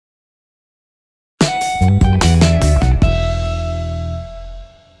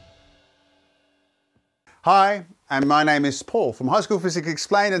Hi, and my name is Paul from High School Physics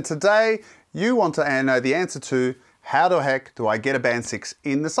Explained, and today you want to know the answer to how the heck do I get a band 6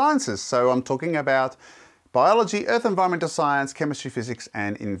 in the sciences? So I'm talking about biology, earth environmental science, chemistry, physics,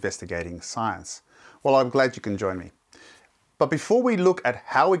 and investigating science. Well, I'm glad you can join me. But before we look at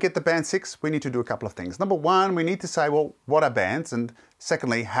how we get the band 6, we need to do a couple of things. Number one, we need to say, well, what are bands? And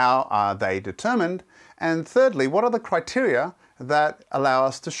secondly, how are they determined? And thirdly, what are the criteria that allow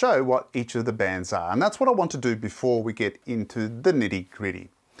us to show what each of the bands are? And that's what I want to do before we get into the nitty-gritty.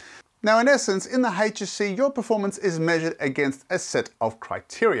 Now, in essence, in the HSC, your performance is measured against a set of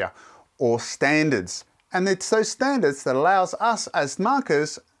criteria or standards. And it's those standards that allows us as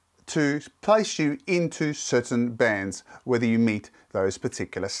markers to place you into certain bands, whether you meet those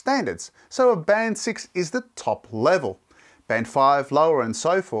particular standards. So a band 6 is the top level, band 5 lower, and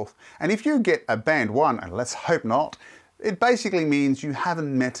so forth. And if you get a band 1, and let's hope not, it basically means you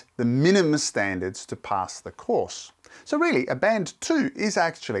haven't met the minimum standards to pass the course. So really, a band 2 is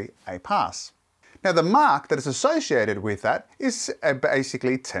actually a pass. Now, the mark that is associated with that is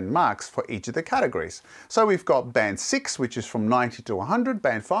basically 10 marks for each of the categories. So we've got band 6, which is from 90 to 100,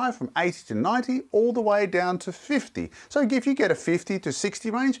 band 5 from 80 to 90, all the way down to 50. So if you get a 50 to 60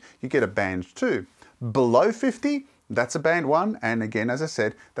 range, you get a band 2. Below 50, that's a band 1, and again, as I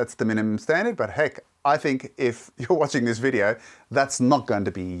said, that's the minimum standard, but heck, I think if you're watching this video, that's not going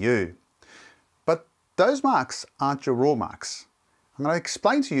to be you. But those marks aren't your raw marks. I'm going to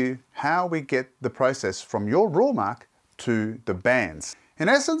explain to you how we get the process from your raw mark to the bands. In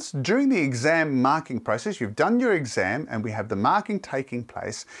essence, during the exam marking process, you've done your exam and we have the marking taking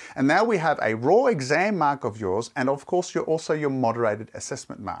place, and now we have a raw exam mark of yours, and of course also your moderated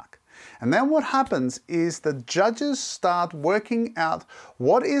assessment mark. And then what happens is the judges start working out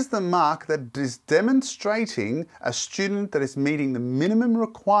what is the mark that is demonstrating a student that is meeting the minimum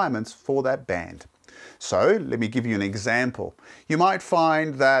requirements for that band. So let me give you an example. You might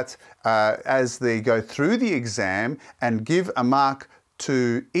find that as they go through the exam and give a mark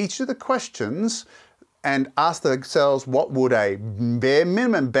to each of the questions and ask themselves what would a bare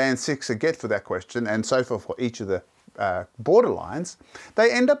minimum band 6 get for that question, and so forth for each of the borderlines, they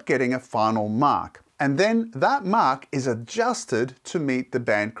end up getting a final mark. And then that mark is adjusted to meet the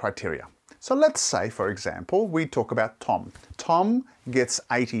band criteria. So let's say, for example, we talk about Tom. Tom gets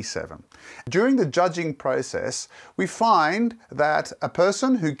 87. During the judging process, we find that a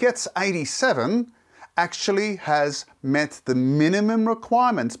person who gets 87 actually has met the minimum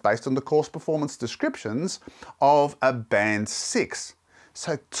requirements based on the course performance descriptions of a band 6.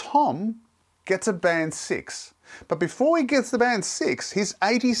 So Tom gets a band 6. But before he gets the band 6, his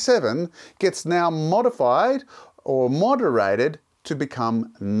 87 gets now modified or moderated to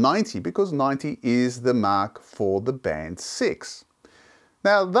become 90, because 90 is the mark for the band 6.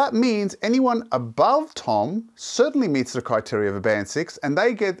 Now that means anyone above Tom certainly meets the criteria of a band 6, and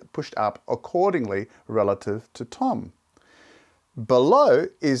they get pushed up accordingly relative to Tom. Below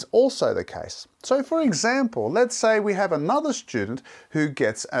is also the case. So for example, let's say we have another student who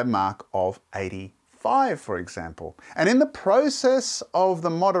gets a mark of 85, for example. And in the process of the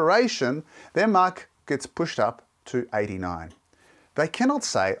moderation, their mark gets pushed up to 89. They cannot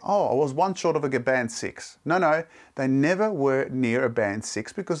say, oh, I was one short of a band 6. No, they never were near a band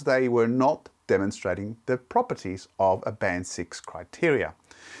 6 because they were not demonstrating the properties of a band 6 criteria.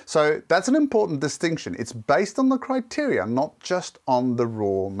 So that's an important distinction. It's based on the criteria, not just on the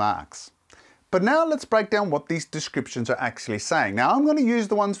raw marks. But now let's break down what these descriptions are actually saying. Now I'm going to use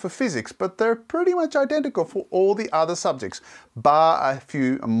the ones for physics, but they're pretty much identical for all the other subjects, bar a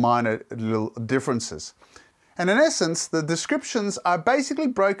few minor little differences. And in essence, the descriptions are basically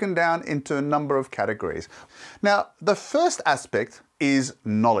broken down into a number of categories. Now, the first aspect is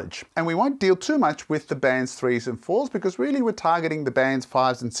knowledge. And we won't deal too much with the bands 3s and 4s because really we're targeting the bands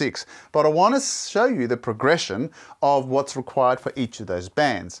 5s and 6. But I want to show you the progression of what's required for each of those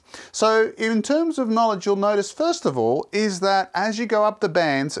bands. So in terms of knowledge, you'll notice first of all is that as you go up the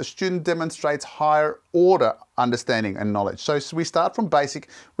bands, a student demonstrates higher order understanding and knowledge. So we start from basic,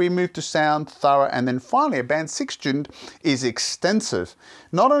 we move to sound, thorough, and then finally a band 6 student is extensive.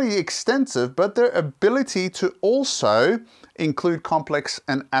 Not only extensive, but their ability to also include complex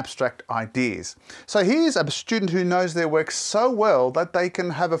and abstract ideas. So here's a student who knows their work so well that they can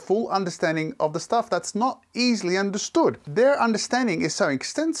have a full understanding of the stuff that's not easily understood. Their understanding is so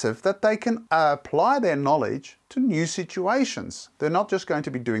extensive that they can apply their knowledge to new situations. They're not just going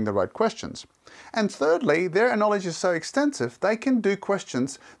to be doing the right questions. And thirdly, their knowledge is so extensive, they can do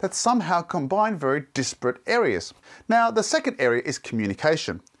questions that somehow combine very disparate areas. Now, the second area is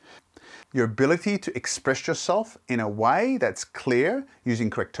communication. Your ability to express yourself in a way that's clear, using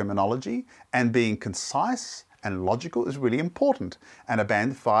correct terminology, and being concise and logical is really important. And a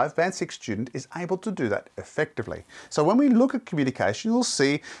Band 5, Band 6 student is able to do that effectively. So when we look at communication, you'll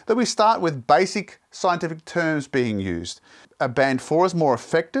see that we start with basic scientific terms being used. A Band 4 is more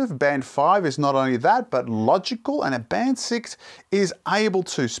effective. Band 5 is not only that, but logical. And a Band 6 is able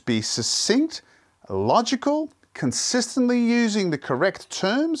to be succinct, logical, consistently using the correct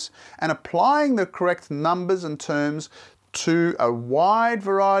terms and applying the correct numbers and terms to a wide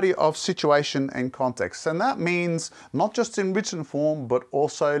variety of situation and context. And that means not just in written form, but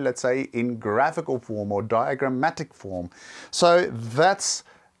also, let's say, in graphical form or diagrammatic form. So that's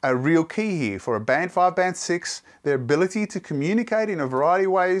a real key here for a Band 5, Band 6, their ability to communicate in a variety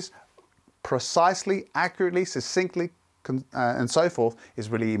of ways, precisely, accurately, succinctly, and so forth is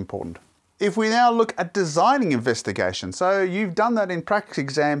really important. If we now look at designing investigation, so you've done that in practice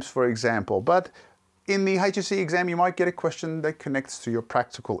exams, for example, but in the HSC exam, you might get a question that connects to your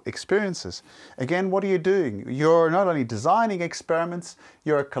practical experiences. Again, what are you doing? You're not only designing experiments,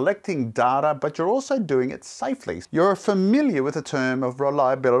 you're collecting data, but you're also doing it safely. You're familiar with the term of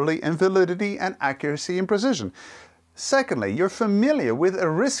reliability and validity and accuracy and precision. Secondly, you're familiar with a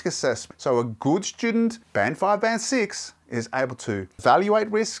risk assessment. So a good student, Band 5, Band 6, is able to evaluate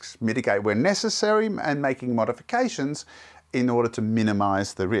risks, mitigate where necessary, and making modifications in order to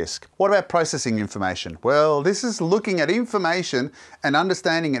minimize the risk. What about processing information? Well, this is looking at information and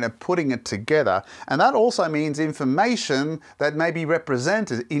understanding it and putting it together. And that also means information that may be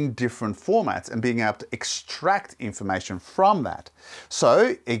represented in different formats and being able to extract information from that.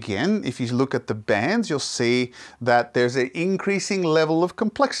 So again, if you look at the bands, you'll see that there's an increasing level of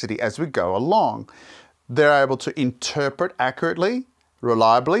complexity as we go along. They're able to interpret accurately,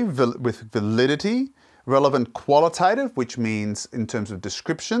 reliably, with validity, relevant qualitative, which means in terms of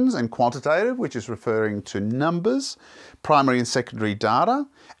descriptions, and quantitative, which is referring to numbers, primary and secondary data,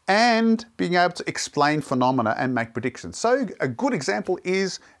 and being able to explain phenomena and make predictions. So a good example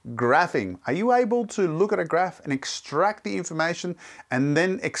is graphing. Are you able to look at a graph and extract the information and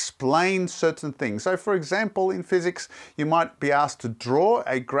then explain certain things? So for example, in physics, you might be asked to draw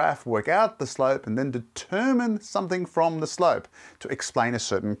a graph, work out the slope, and then determine something from the slope to explain a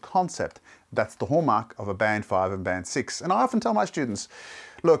certain concept. That's the hallmark of a Band 5 and Band 6. And I often tell my students,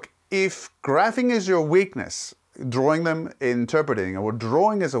 look, if graphing is your weakness, drawing them, interpreting, or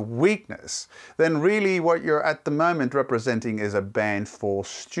drawing is a weakness, then really what you're at the moment representing is a Band 4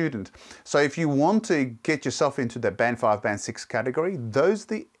 student. So if you want to get yourself into the Band 5, Band 6 category, those are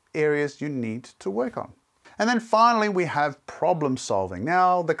the areas you need to work on. And then finally, we have problem solving.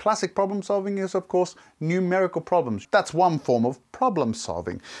 Now, the classic problem solving is, of course, numerical problems. That's one form of problem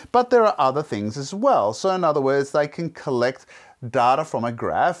solving. But there are other things as well. So in other words, they can collect data from a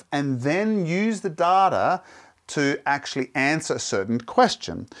graph and then use the data to actually answer a certain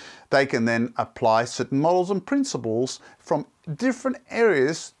question. They can then apply certain models and principles from different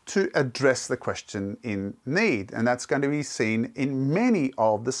areas to address the question in need. And that's going to be seen in many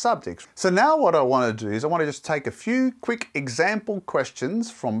of the subjects. So now what I want to do is I want to just take a few quick example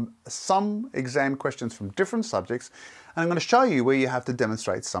questions from some exam questions from different subjects. And I'm going to show you where you have to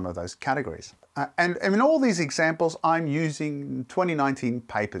demonstrate some of those categories. And in all these examples, I'm using 2019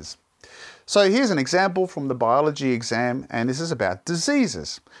 papers. So here's an example from the biology exam, and this is about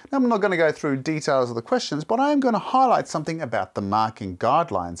diseases. Now, I'm not going to go through details of the questions, but I am going to highlight something about the marking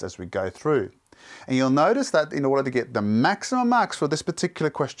guidelines as we go through. And you'll notice that in order to get the maximum marks for this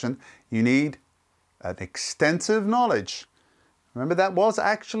particular question, you need an extensive knowledge. Remember, that was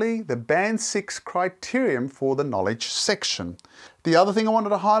actually the Band 6 criterion for the knowledge section. The other thing I wanted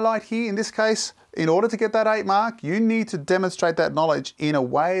to highlight here in this case, in order to get that 8 mark, you need to demonstrate that knowledge in a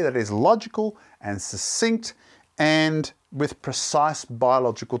way that is logical and succinct and with precise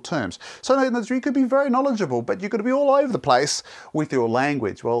biological terms. So in other words, you could be very knowledgeable, but you could be all over the place with your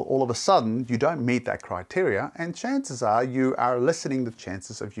language. Well, all of a sudden, you don't meet that criteria, and chances are you are lessening the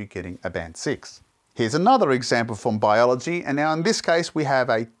chances of you getting a Band 6. Here's another example from biology, and now in this case we have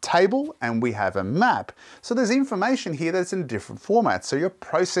a table and we have a map. So there's information here that's in different formats. So you're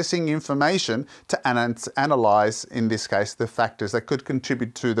processing information to analyze, in this case, the factors that could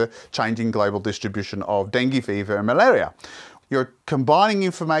contribute to the changing global distribution of dengue fever and malaria. You're combining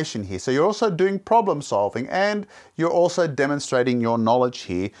information here. So you're also doing problem solving, and you're also demonstrating your knowledge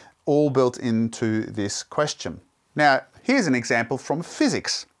here, all built into this question. Now, here's an example from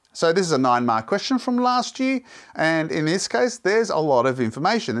physics. So this is a 9-mark question from last year, and in this case there's a lot of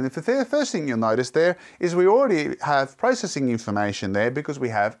information. And the first thing you'll notice there is we already have processing information there because we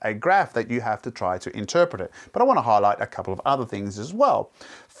have a graph that you have to try to interpret it. But I want to highlight a couple of other things as well.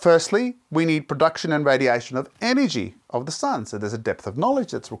 Firstly, we need production and radiation of energy of the sun, so there's a depth of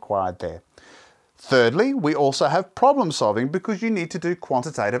knowledge that's required there. Thirdly, we also have problem solving because you need to do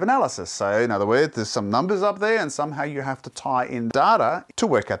quantitative analysis. So in other words, there's some numbers up there and somehow you have to tie in data to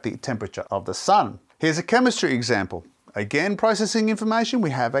work out the temperature of the sun. Here's a chemistry example. Again, processing information, we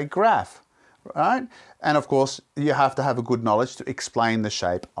have a graph, right? And of course, you have to have a good knowledge to explain the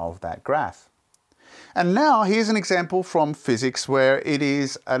shape of that graph. And now here's an example from physics where it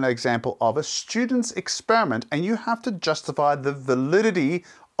is an example of a student's experiment and you have to justify the validity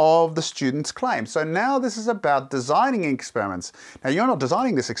of the student's claim. So now this is about designing experiments. Now you're not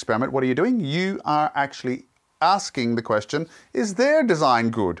designing this experiment, what are you doing? You are actually asking the question, is their design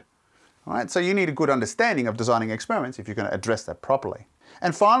good? All right, so you need a good understanding of designing experiments if you're going to address that properly.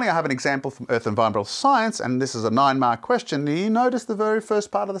 And finally, I have an example from Earth and Environmental Science, and this is a 9-mark question. Do you notice the very first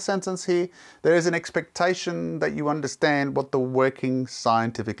part of the sentence here? There is an expectation that you understand what the working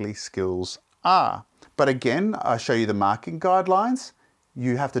scientifically skills are. But again, I show you the marking guidelines.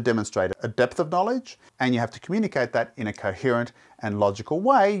 You have to demonstrate a depth of knowledge and you have to communicate that in a coherent and logical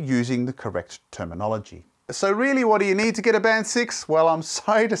way using the correct terminology. So really, what do you need to get a band 6? Well, I'm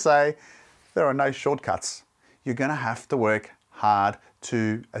sorry to say there are no shortcuts. You're going to have to work hard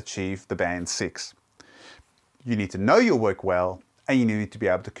to achieve the band 6. You need to know your work well and you need to be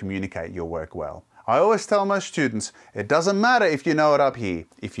able to communicate your work well. I always tell my students, it doesn't matter if you know it up here.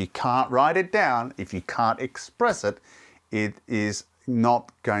 If you can't write it down, if you can't express it, it is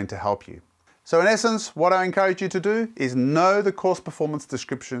not going to help you. So in essence, what I encourage you to do is know the course performance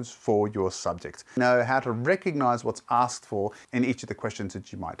descriptions for your subject. Know how to recognize what's asked for in each of the questions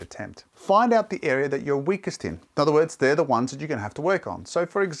that you might attempt. Find out the area that you're weakest in. In other words, they're the ones that you're going to have to work on. So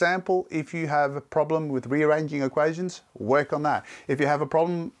for example, if you have a problem with rearranging equations, work on that. If you have a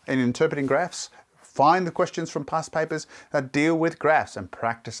problem in interpreting graphs, find the questions from past papers that deal with graphs and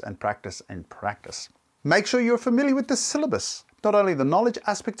practice and practice and practice. Make sure you're familiar with the syllabus. Not only the knowledge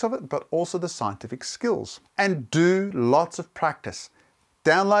aspects of it, but also the scientific skills. And do lots of practice.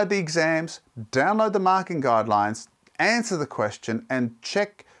 Download the exams, download the marking guidelines, answer the question, and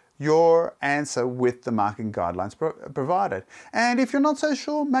check your answer with the marking guidelines provided. And if you're not so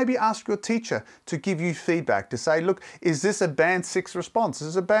sure, maybe ask your teacher to give you feedback to say, look, is this a band 6 response?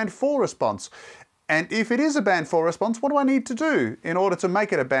 Is this a band 4 response? And if it is a band 4 response, what do I need to do in order to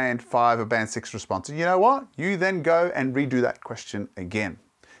make it a band 5 or band 6 response? And you know what? You then go and redo that question again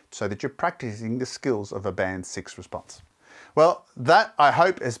so that you're practicing the skills of a band 6 response. Well, that I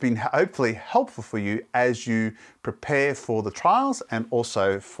hope has been hopefully helpful for you as you prepare for the trials and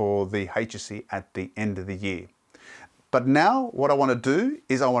also for the HSC at the end of the year. But now what I want to do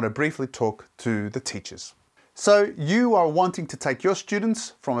is I want to briefly talk to the teachers. So you are wanting to take your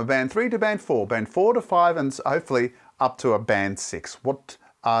students from a band 3 to band 4 to 5, and hopefully up to a band 6. What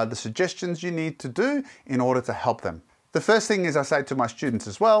are the suggestions you need to do in order to help them? The first thing is I say to my students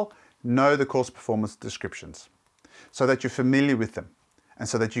as well, know the course performance descriptions so that you're familiar with them and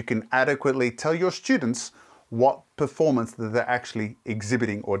so that you can adequately tell your students what performance that they're actually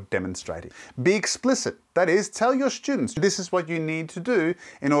exhibiting or demonstrating. Be explicit. That is, tell your students this is what you need to do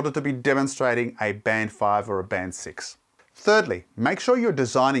in order to be demonstrating a band 5 or a band 6. Thirdly, make sure you're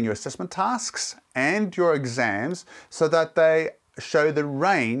designing your assessment tasks and your exams so that they show the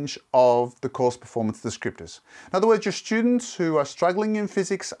range of the course performance descriptors. In other words, your students who are struggling in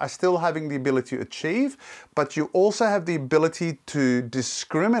physics are still having the ability to achieve, but you also have the ability to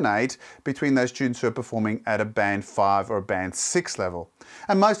discriminate between those students who are performing at a band 5 or a band 6 level.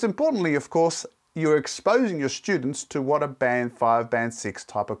 And most importantly, of course, you're exposing your students to what a band 5, band 6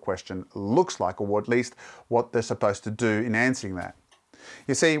 type of question looks like, or at least what they're supposed to do in answering that.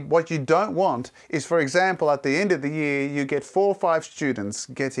 You see, what you don't want is, for example, at the end of the year, you get 4 or 5 students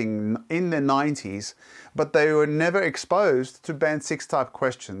getting in their 90s, but they were never exposed to band 6 type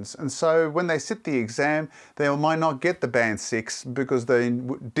questions. And so when they sit the exam, they might not get the band 6 because they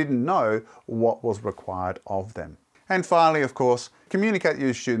didn't know what was required of them. And finally, of course, communicate with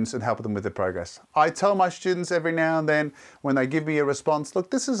your students and help them with their progress. I tell my students every now and then when they give me a response,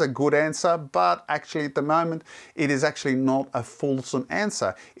 look, this is a good answer, but actually at the moment, it is actually not a fulsome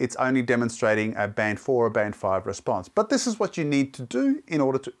answer. It's only demonstrating a band 4 or band 5 response. But this is what you need to do in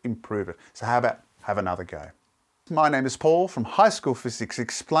order to improve it. So how about have another go? My name is Paul from High School Physics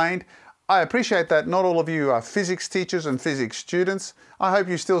Explained. I appreciate that not all of you are physics teachers and physics students. I hope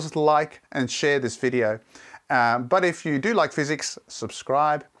you still like and share this video. But if you do like physics,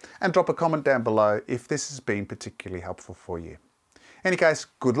 subscribe and drop a comment down below if this has been particularly helpful for you. In any case,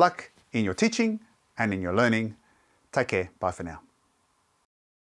 good luck in your teaching and in your learning. Take care. Bye for now.